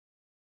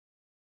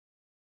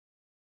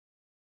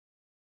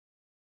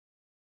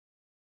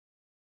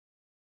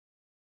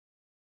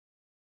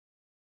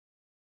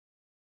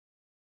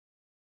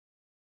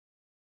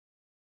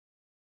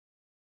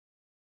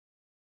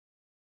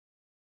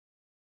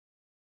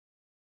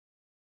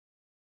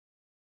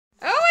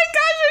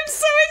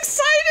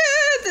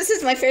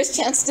is my first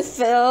chance to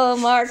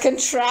film our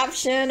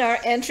contraption, our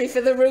entry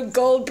for the Rube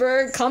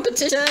Goldberg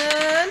competition.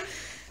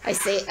 I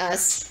say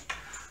us,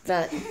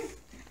 but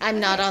I'm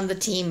not on the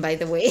team, by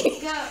the way.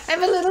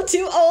 I'm a little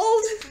too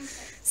old.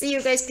 So you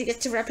guys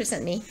get to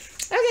represent me.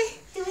 Okay.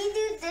 Do we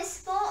do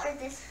this ball or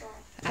this ball?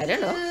 I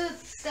don't know. Do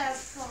that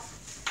ball.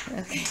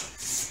 Okay.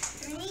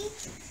 3, 2,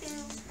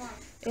 1.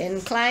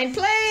 Incline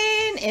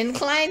plane,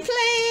 incline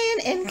plane,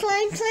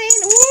 incline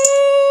plane.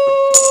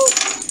 Woo!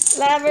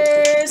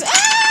 Levers.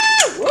 Ah!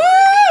 Woo!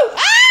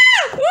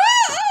 Ah!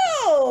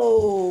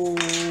 Woo!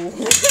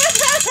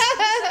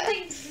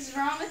 Something is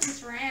wrong with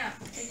this ramp.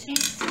 They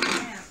changed the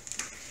ramp.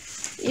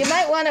 You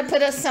might want to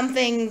put us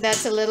something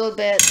that's a little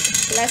bit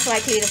less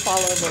likely to fall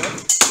over.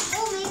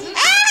 Oh, maybe.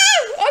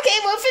 Ah! Okay,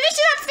 well, finish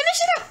it up. Finish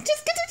it up.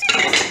 Just get it.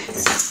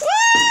 Woo!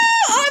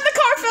 Oh, the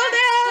car fell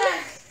down.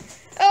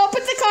 Oh,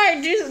 put the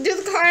car. Do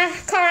the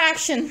car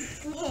action.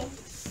 Okay.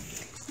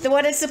 The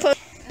what it's supposed.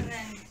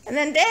 And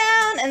then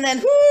down, and then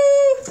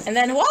whoo, and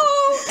then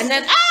whoa, and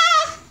then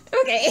ah.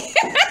 Okay.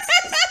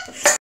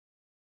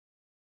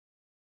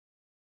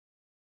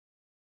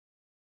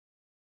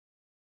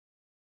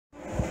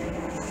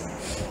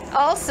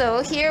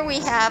 Also, here we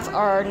have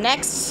our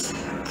next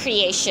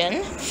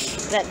creation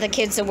that the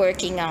kids are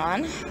working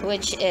on,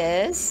 which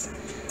is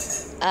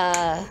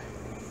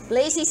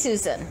Lazy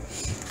Susan,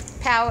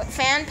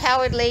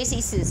 fan-powered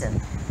Lazy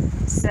Susan.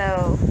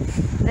 So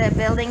they're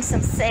building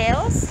some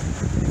sails,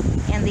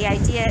 and the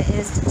idea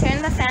is to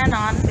turn the fan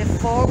on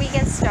before we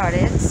get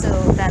started.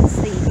 So that's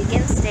the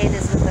begin state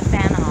is with the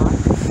fan on,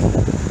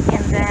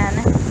 and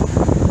then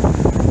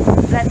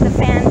let the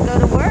fan go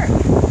to work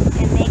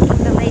in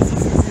making the Lazy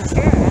Susan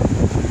turn,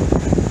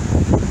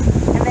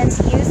 and then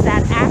to use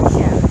that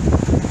action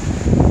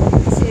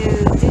to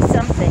do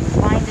something,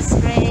 wind a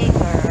string,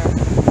 or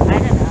I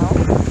don't know,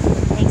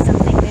 make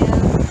something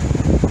move.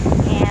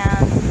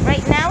 And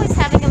right now it's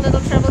having a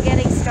little trouble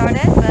getting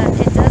started, but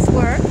it does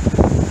work.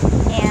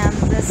 And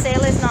the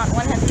sail is not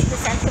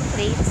 100%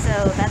 complete,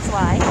 so that's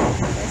why.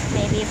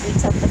 Maybe if we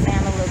tilt the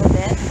fan a little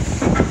bit,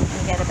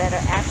 we get a better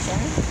action.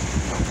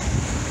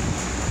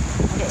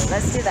 Okay,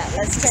 let's do that.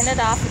 Let's turn it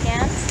off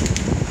again.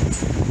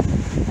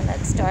 And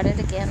let's start it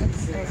again.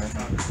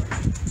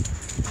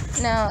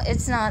 No,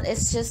 it's not.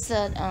 It's just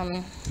that,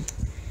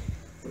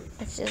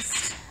 it's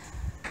just...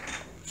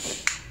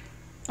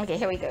 Okay,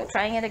 here we go.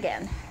 Trying it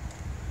again.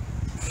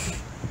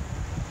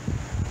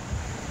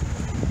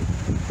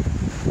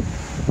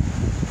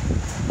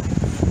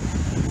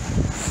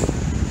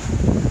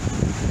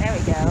 There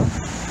we go.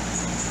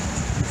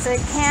 So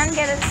it can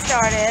get it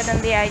started,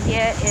 and the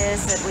idea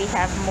is that we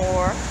have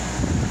more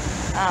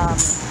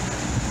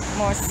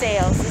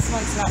sails. This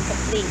one's not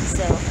complete,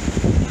 so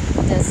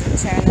it doesn't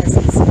turn as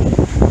easily.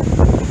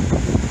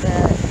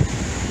 But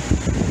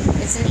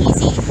it's an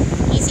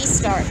easy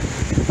start.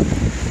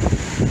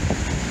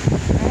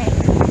 All right.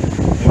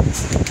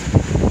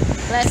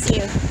 Bless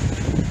you.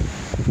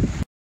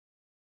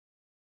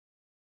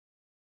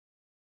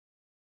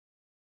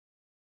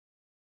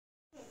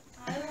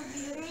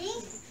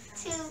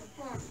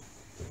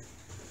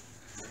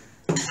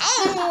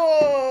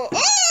 Oh! Oh!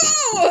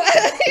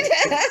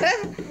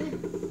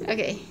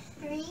 Okay.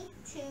 3,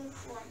 2,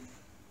 1.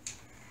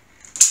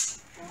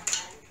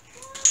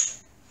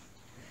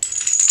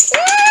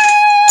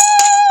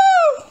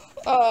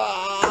 Oh! Oh!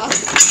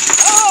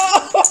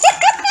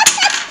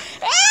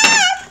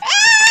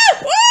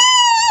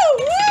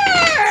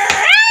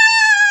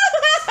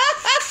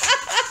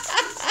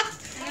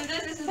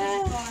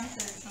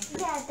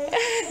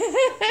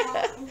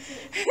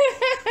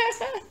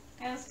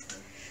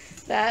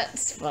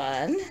 That's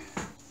fun.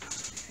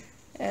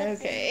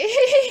 Okay.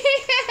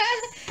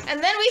 And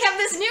then we have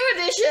this new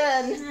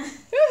addition.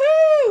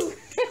 Woohoo!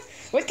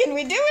 What can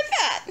we do with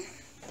that?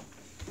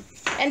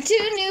 And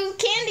 2 new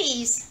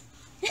candies.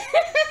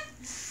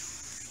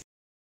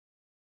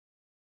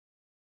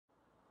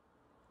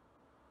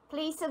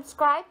 Please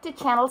subscribe to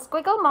channel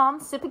Squiggle Mom.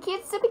 Super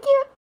cute, super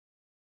cute.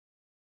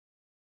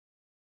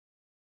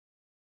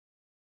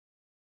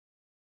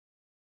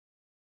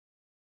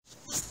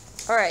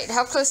 Alright,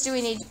 how close do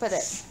we need to put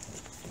it?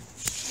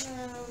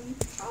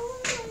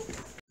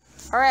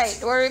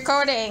 Alright, we're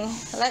recording.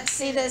 Let's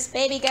see this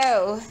baby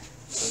go.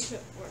 If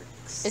it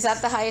works. Is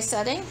that the highest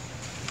setting?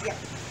 Yep.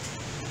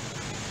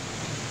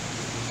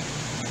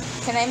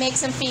 Can I make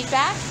some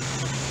feedback?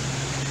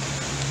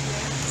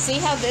 See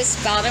how this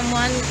bottom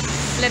one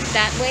flipped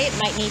that way? It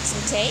might need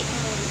some tape.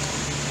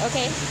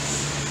 Okay,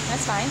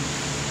 that's fine.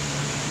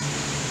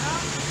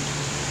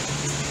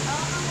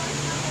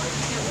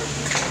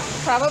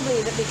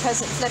 Probably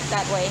because it flipped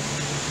that way.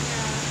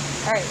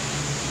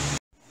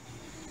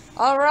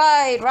 All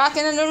right,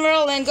 rocking and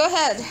rolling. Go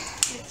ahead.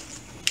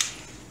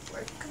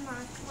 Come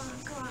on, come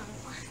on, come on.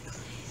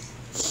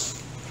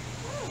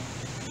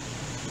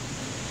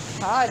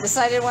 Oh, I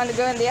decided I wanted to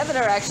go in the other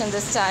direction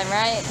this time,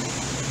 right?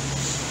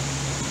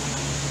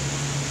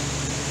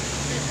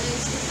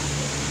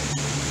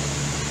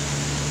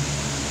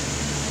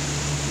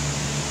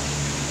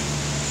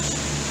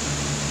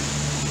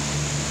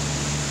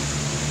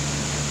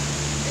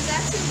 Is that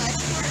that too much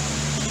work?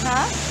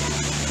 Huh?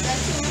 Is that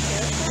too much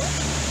airflow?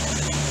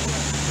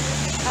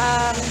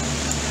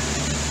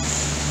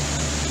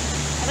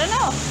 I don't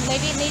know.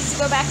 Maybe it needs to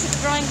go back to the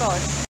drawing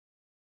board.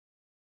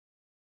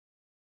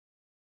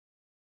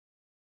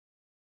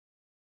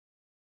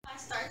 I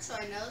start so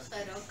I know so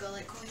I don't go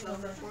like going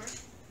overboard.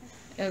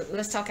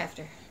 Let's talk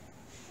after.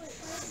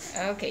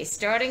 Okay,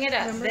 starting it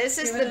up. Remember, This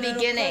is give the it a little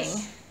beginning.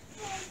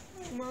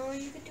 push. Mom,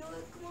 you can do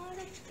it. Come on,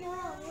 let's go.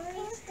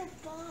 Where's the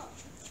ball?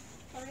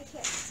 Right here.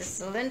 It's a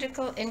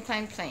cylindrical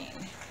inclined plane.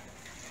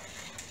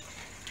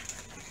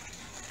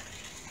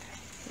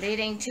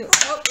 Leading to...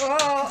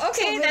 Oh,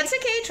 okay, that's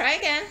okay. Try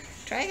again.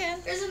 Try again.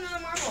 There's another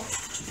marble.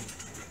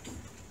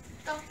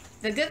 Go.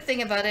 The good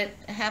thing about it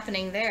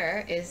happening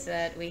there is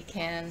that we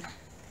can...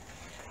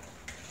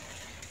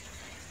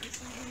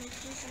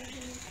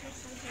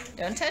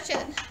 Don't touch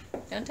it.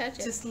 Don't touch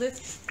it. Just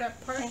lift that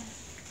part. Okay.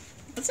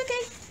 It's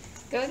okay.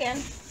 Go again.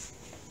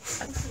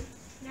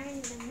 Not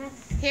even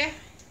enough. Here.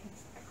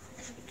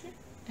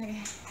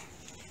 Okay.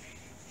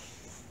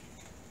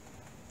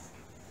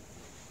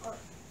 Oh,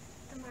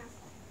 the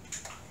marble.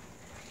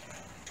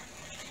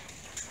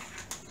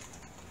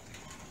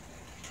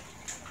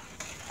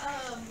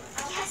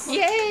 Yes.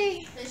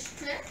 Yay! Is it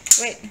clear?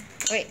 Wait,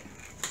 wait.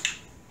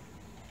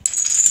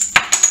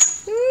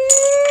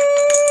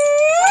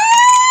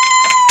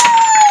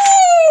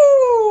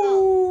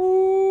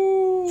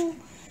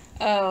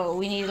 Oh,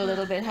 we need a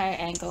little bit higher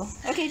angle.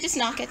 Okay, just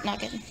knock it,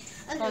 knock it.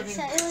 Okay,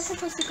 so it was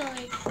supposed to go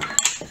like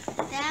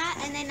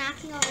that, and then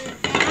knocking over that.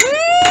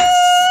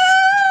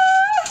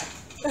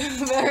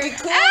 Very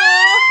cool.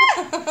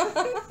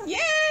 Ah!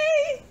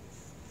 Yay!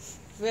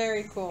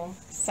 Very cool.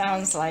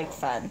 Sounds like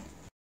fun.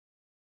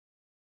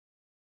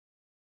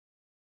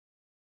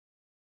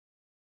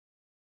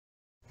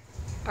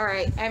 All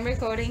right, I'm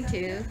recording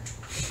too.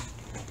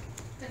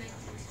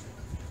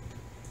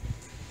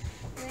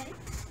 Ready?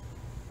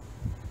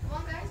 Come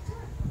on, guys, do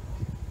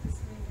it.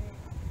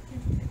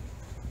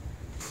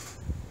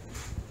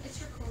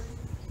 It's recording.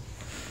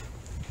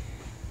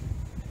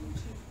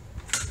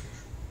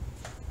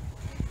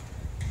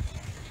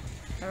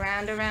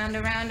 Around, around,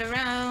 around,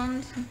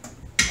 around.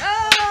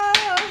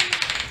 Oh!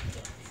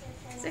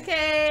 It's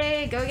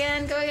okay. Go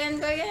again, go again,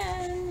 go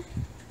again.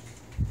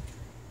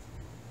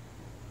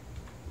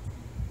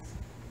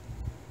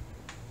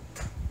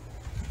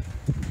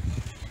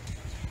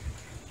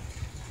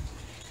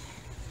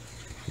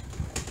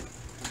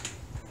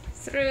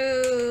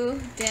 Through,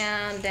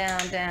 down,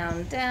 down,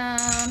 down, down.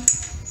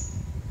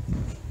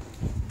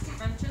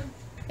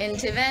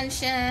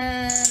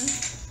 Intervention.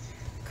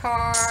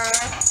 Car.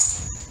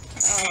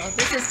 Oh,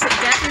 this is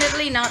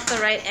definitely not the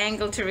right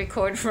angle to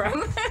record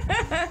from.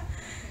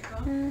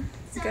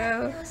 So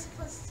Go. it was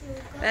supposed to go.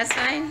 That's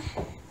fine.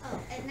 Oh,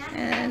 and now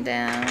And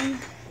down. and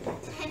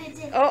it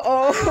didn't.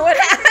 Oh, what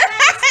happened?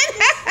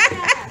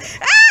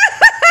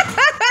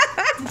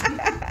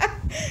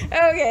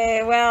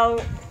 Okay, well,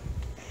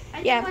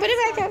 I yeah, think put it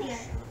I back saw up. the other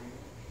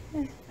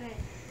one. But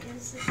it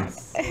was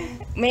supposed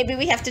to- Maybe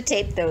we have to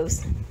tape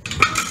those.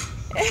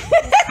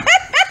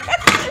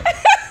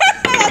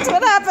 That's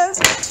what happens.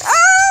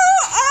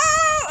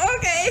 Oh,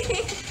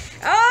 okay.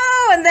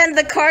 Oh, and then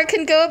the car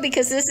can go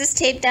because this is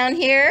taped down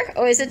here.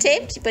 Or is it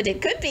taped? But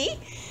it could be.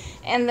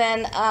 And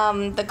then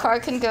the car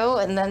can go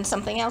and then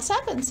something else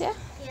happens, yeah?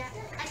 Yeah,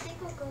 I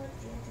think we'll go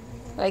with the other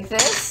one. Like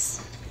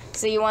this.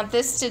 So you want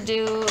this to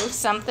do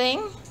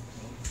something?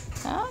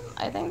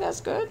 I think that's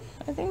good.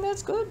 I think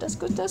that's good. That's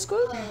good. That's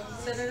good.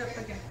 Set it up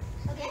again.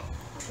 Okay.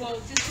 Well,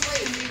 just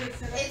wait. You need to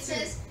set up It too.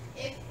 says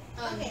if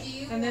Okay. do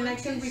you And then I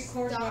want can to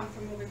record stop one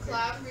from over here.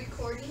 cloud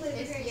recording? Wait,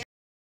 If wait. yes,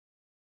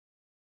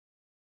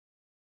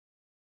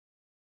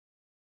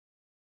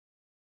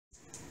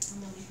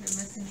 I'm over here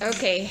messing.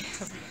 Okay.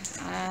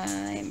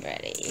 I'm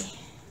ready.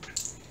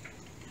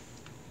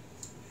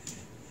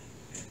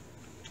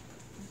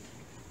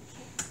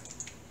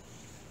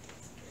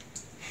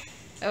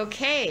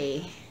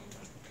 Okay.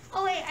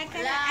 Oh wait, I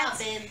gotta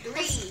add. in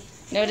 3,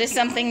 Notice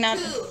something not...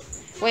 2,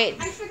 Wait.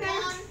 I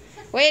forgot.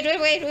 1. Wait.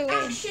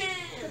 Action!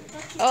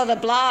 Oh, the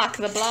block.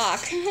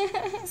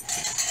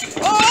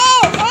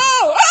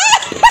 Oh!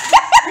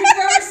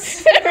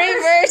 Reverse.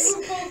 Reverse.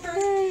 Rube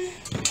Goldberg.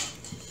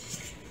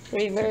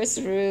 Reverse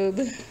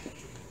Rube.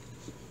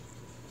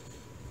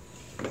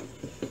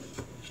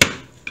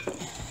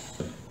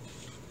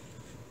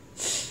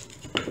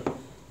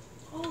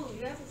 Oh,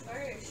 you have a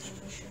fire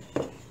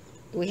extinguisher.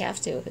 We have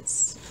to.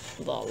 It's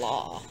the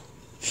law.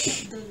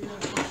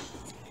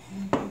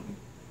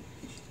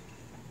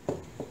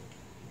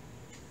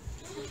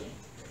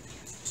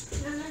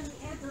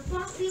 The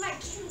box, Levi,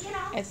 can you get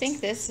out? I think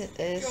this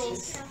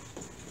is...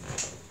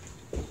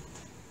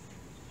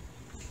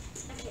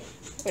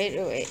 Okay.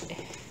 Wait.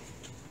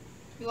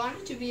 You want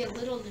it to be a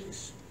little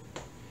loose.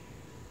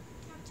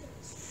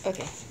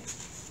 Okay.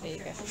 There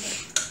you go.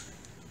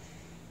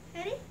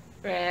 Ready?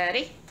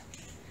 Ready?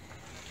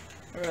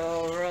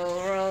 Roll.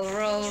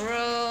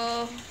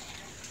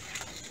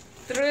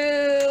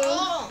 Through.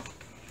 Oh!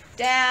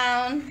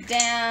 Down.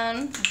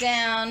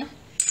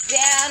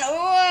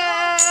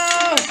 Whoa!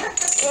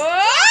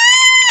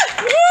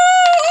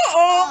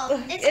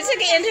 Oh, it's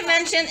okay.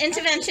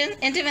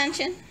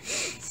 Intervention.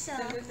 So,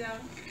 Set it down.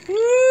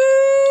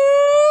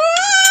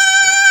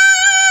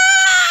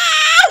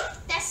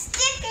 the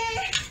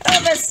sticker. Oh,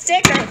 the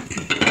sticker.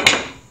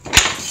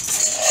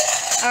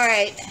 All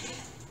right.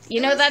 You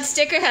know that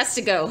sticker has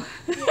to go.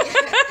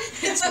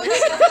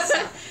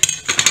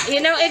 You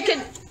know,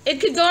 it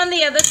could go on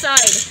the other side.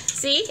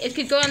 See? It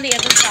could go on the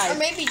other Or side.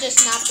 maybe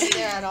just not be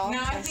there at all.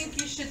 Now I think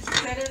you should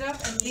set it up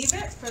and leave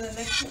it for the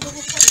next people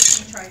who come.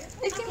 You can try it.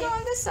 It can go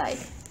on this side.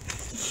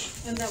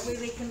 And that way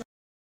they can.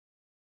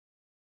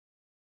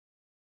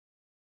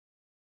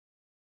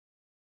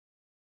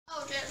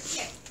 Oh, just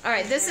here. All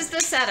right, this is the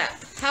setup.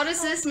 How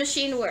does this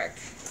machine work?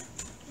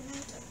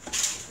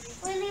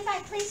 Wait, Levi,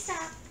 please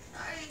stop.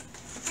 Sorry.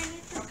 I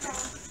need the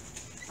ball.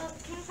 Oh,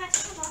 can you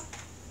pass the ball?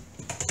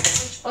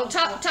 Well,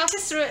 talk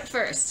us through it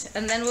first,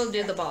 and then we'll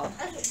do the ball.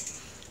 Okay.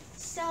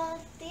 So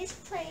these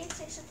plates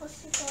are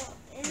supposed to go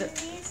in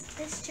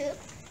this tube.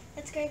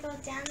 It's gonna go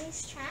down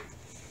these tracks,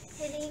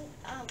 hitting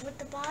with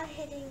the ball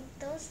hitting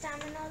those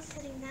dominoes,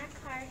 hitting that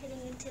car,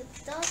 hitting into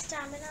those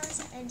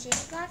dominoes and jiggy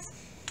blocks,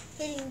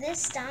 hitting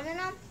this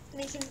domino,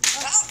 making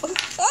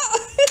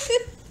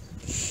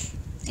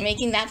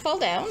Making that fall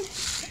down,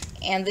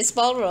 and this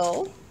ball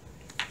roll.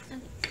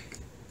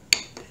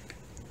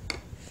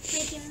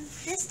 making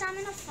this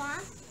domino fall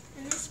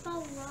and this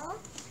ball roll,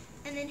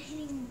 and then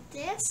hitting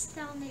this.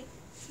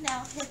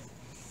 That'll hit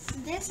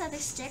this other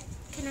stick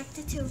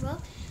connected to a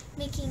rope,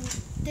 making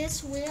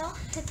this wheel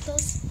hit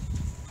those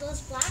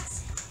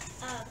blocks,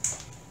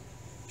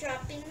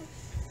 dropping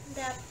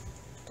that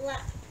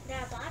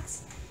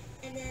box,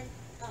 and then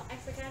I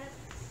forgot to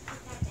put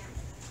that down.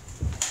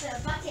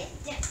 The bucket.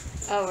 Yeah.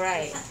 Oh,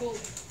 right.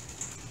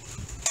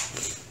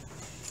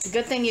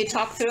 Good thing you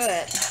talked through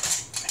it.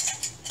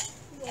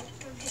 Yeah,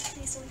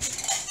 please don't hit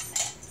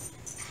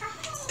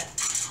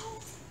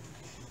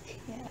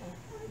Yeah.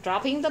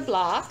 Dropping the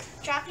block.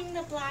 dropping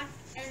the block,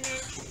 and then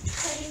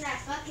putting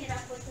that bucket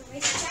up with the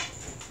racetrack.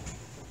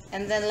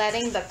 And then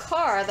letting the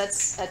car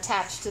that's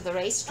attached to the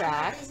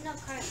racetrack. There's no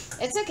car.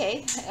 It's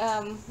okay.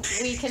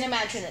 We can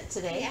imagine it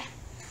today. Yeah.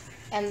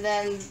 And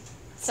then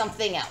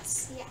something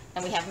else. Yeah.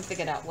 And we haven't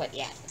figured out what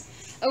yet.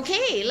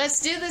 Okay,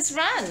 let's do this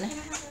run. Can I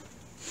have a-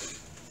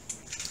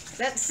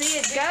 Let's see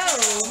it go.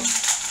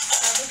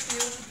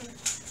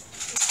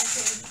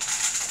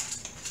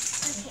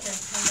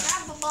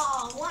 Grab a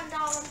ball.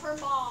 $1 per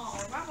ball.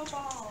 Grab a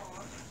ball.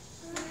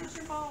 Here's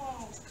your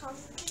ball. Come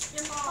get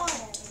your ball.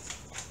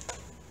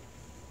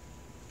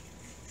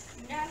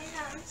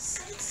 99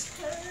 cents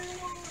per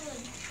one.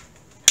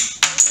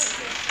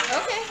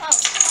 Okay.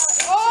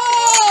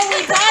 Oh, we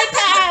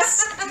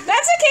bypassed.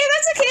 That's okay.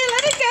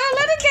 Let it go.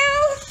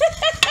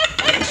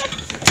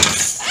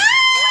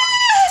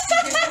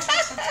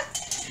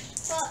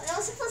 Well, it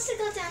was supposed to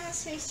go down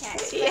the racetrack.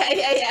 Yeah.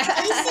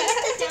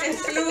 It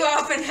flew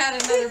off and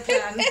had another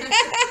plan.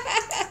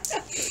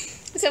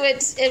 So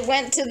it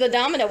went to the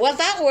domino. Well,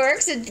 that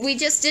works. We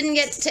just didn't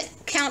get to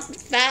count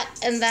that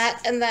and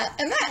that,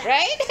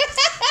 right?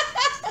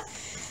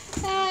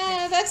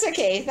 That's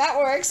okay. That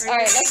works. All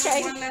right, let's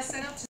try. One last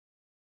setup.